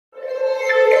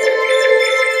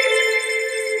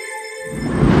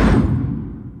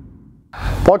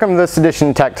Welcome to this edition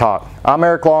of Tech Talk. I'm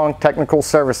Eric Long, Technical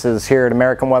Services here at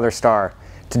American Weather Star.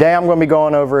 Today I'm going to be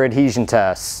going over adhesion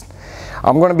tests.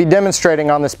 I'm going to be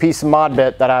demonstrating on this piece of mod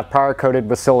bit that I've powder coated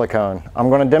with silicone. I'm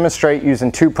going to demonstrate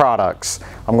using two products.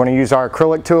 I'm going to use our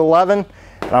Acrylic 211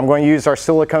 and I'm going to use our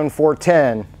Silicone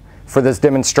 410 for this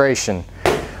demonstration.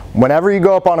 Whenever you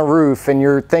go up on a roof and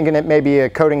you're thinking it may be a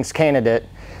coatings candidate,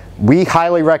 we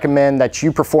highly recommend that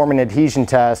you perform an adhesion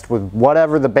test with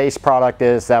whatever the base product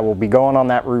is that will be going on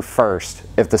that roof first.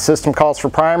 If the system calls for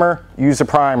primer, use a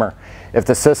primer. If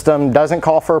the system doesn't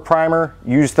call for a primer,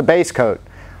 use the base coat.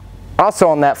 Also,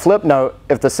 on that flip note,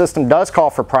 if the system does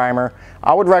call for primer,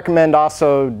 I would recommend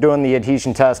also doing the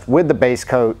adhesion test with the base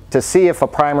coat to see if a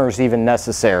primer is even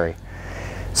necessary.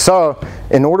 So,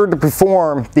 in order to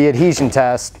perform the adhesion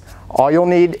test, all you'll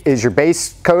need is your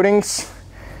base coatings,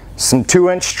 some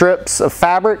 2-inch strips of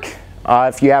fabric.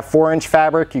 If you have 4-inch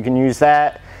fabric, you can use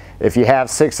that. If you have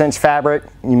 6-inch fabric,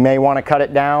 you may want to cut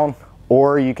it down,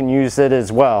 or you can use it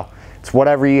as well. It's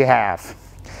whatever you have.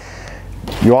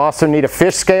 You also need a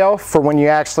fish scale for when you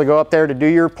actually go up there to do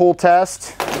your pool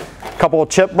test, a couple of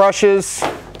chip brushes,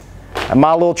 and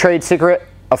my little trade secret,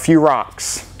 a few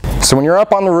rocks. So when you're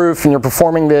up on the roof and you're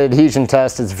performing the adhesion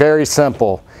test, it's very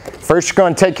simple. First, you're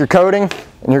going to take your coating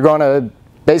and you're going to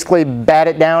basically bat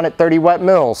it down at 30 wet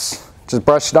mils. Just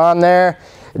brush it on there.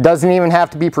 It doesn't even have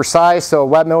to be precise, so a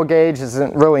wet mil gauge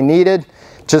isn't really needed.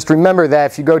 Just remember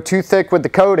that if you go too thick with the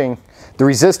coating, the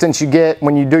resistance you get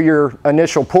when you do your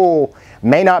initial pull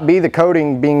may not be the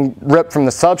coating being ripped from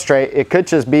the substrate. It could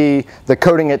just be the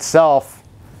coating itself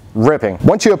ripping.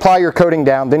 Once you apply your coating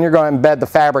down, then you're going to embed the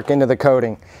fabric into the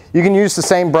coating. You can use the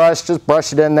same brush, just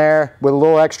brush it in there with a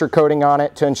little extra coating on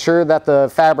it to ensure that the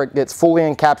fabric gets fully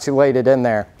encapsulated in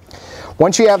there.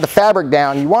 Once you have the fabric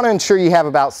down, you want to ensure you have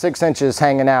about 6 inches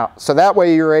hanging out. So that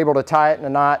way you're able to tie it in a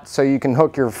knot so you can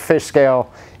hook your fish scale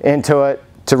into it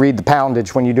to read the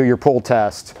poundage when you do your pull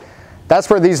test. That's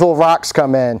where these little rocks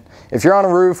come in. If you're on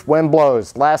a roof, wind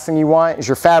blows. Last thing you want is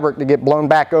your fabric to get blown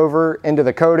back over into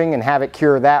the coating and have it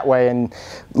cure that way and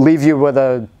leave you with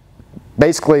a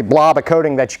basically blob of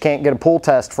coating that you can't get a pull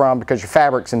test from because your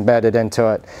fabric's embedded into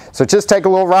it. So just take a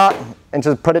little rock and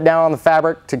just put it down on the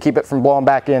fabric to keep it from blowing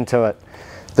back into it.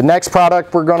 The next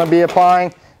product we're going to be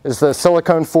applying is the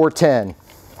Silicone 410.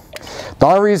 The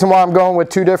only reason why I'm going with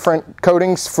two different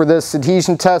coatings for this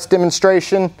adhesion test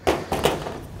demonstration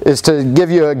is to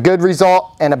give you a good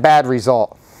result and a bad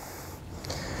result.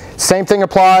 Same thing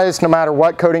applies no matter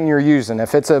what coating you're using.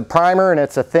 If it's a primer and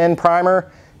it's a thin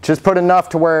primer, just put enough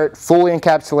to where it fully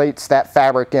encapsulates that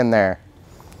fabric in there.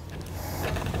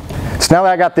 So now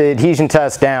that I got the adhesion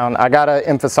test down, I got to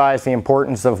emphasize the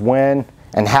importance of when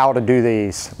and how to do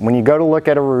these. When you go to look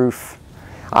at a roof,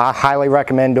 I highly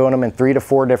recommend doing them in 3 to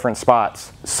 4 different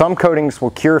spots. Some coatings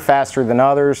will cure faster than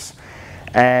others,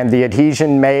 and the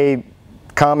adhesion may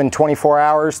come in 24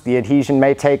 hours. The adhesion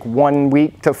may take 1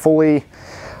 week to fully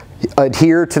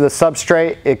adhere to the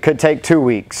substrate. It could take 2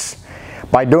 weeks.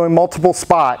 By doing multiple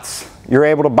spots, you're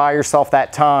able to buy yourself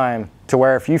that time to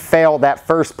where if you fail that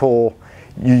first pull,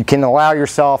 you can allow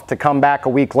yourself to come back a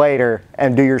week later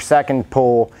and do your second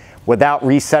pull without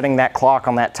resetting that clock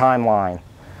on that timeline.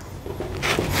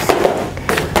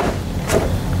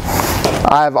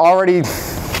 I've already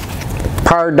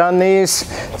done these,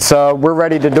 so we're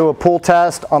ready to do a pull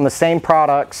test on the same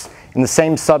products and the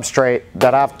same substrate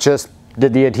that I've just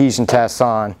did the adhesion tests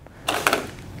on.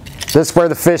 This is where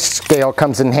the fish scale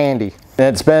comes in handy.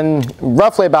 It's been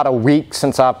roughly about a week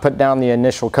since I put down the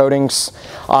initial coatings.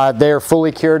 They're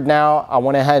fully cured now. I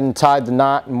went ahead and tied the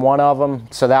knot in one of them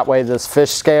so that way this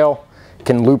fish scale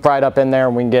can loop right up in there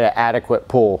and we can get an adequate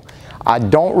pull. I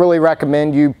don't really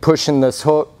recommend you pushing this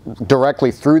hook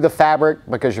directly through the fabric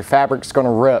because your fabric's going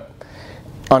to rip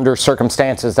under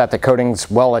circumstances that the coating's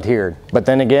well adhered. But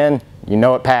then again, you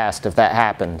know it passed if that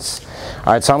happens.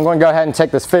 All right, so I'm going to go ahead and take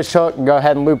this fish hook and go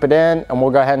ahead and loop it in, and we'll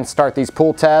go ahead and start these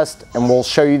pull tests, and we'll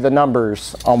show you the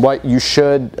numbers on what you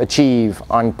should achieve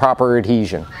on proper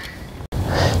adhesion.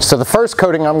 So the first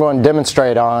coating I'm going to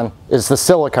demonstrate on is the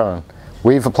silicone.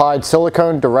 We've applied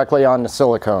silicone directly on the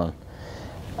silicone.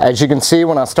 As you can see,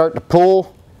 when I start to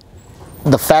pull,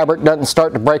 the fabric doesn't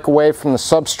start to break away from the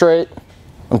substrate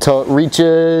until it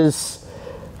reaches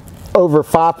over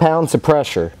 5 pounds of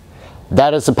pressure.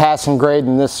 That is the passing grade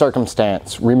in this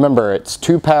circumstance. Remember, it's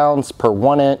 2 pounds per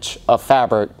 1 inch of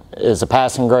fabric is a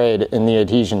passing grade in the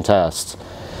adhesion test.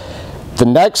 The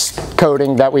next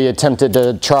coating that we attempted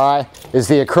to try is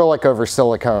the acrylic over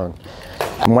silicone.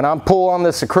 And when I'm pulling on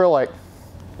this acrylic,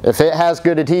 if it has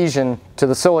good adhesion to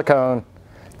the silicone,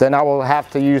 then I will have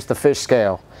to use the fish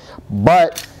scale.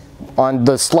 But On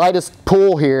the slightest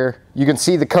pull here, you can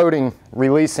see the coating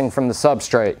releasing from the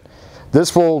substrate.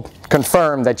 This will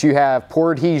confirm that you have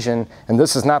poor adhesion, and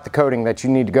this is not the coating that you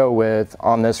need to go with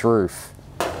on this roof.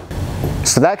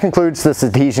 So that concludes this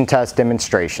adhesion test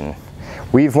demonstration.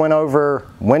 We've went over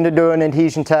when to do an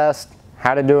adhesion test,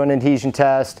 how to do an adhesion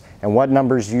test, and what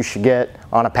numbers you should get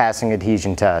on a passing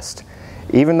adhesion test.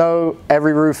 Even though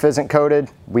every roof isn't coated,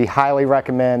 we highly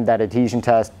recommend that adhesion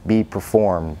test be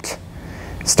performed.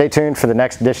 Stay tuned for the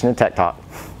next edition of Tech Talk.